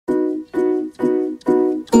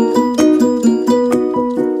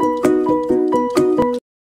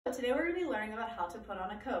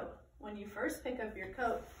when you first pick up your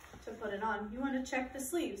coat to put it on, you want to check the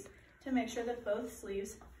sleeves to make sure that both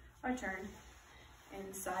sleeves are turned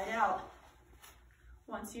inside out.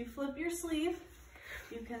 Once you flip your sleeve,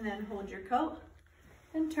 you can then hold your coat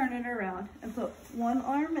and turn it around and put one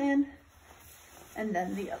arm in and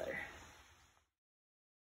then the other.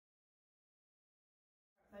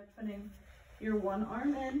 By putting your one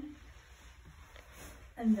arm in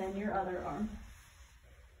and then your other arm.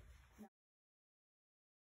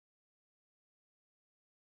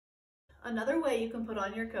 Another way you can put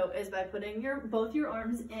on your coat is by putting both your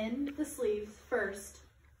arms in the sleeves first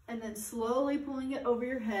and then slowly pulling it over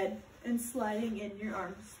your head and sliding in your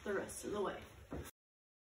arms the rest of the way.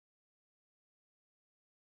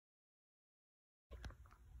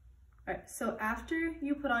 Alright, so after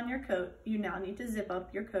you put on your coat, you now need to zip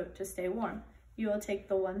up your coat to stay warm. You will take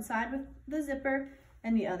the one side with the zipper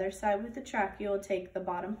and the other side with the track. You will take the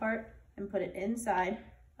bottom part and put it inside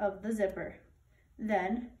of the zipper.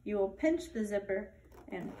 Then you will pinch the zipper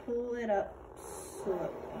and pull it up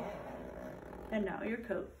slowly. And now your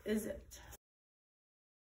coat is zipped.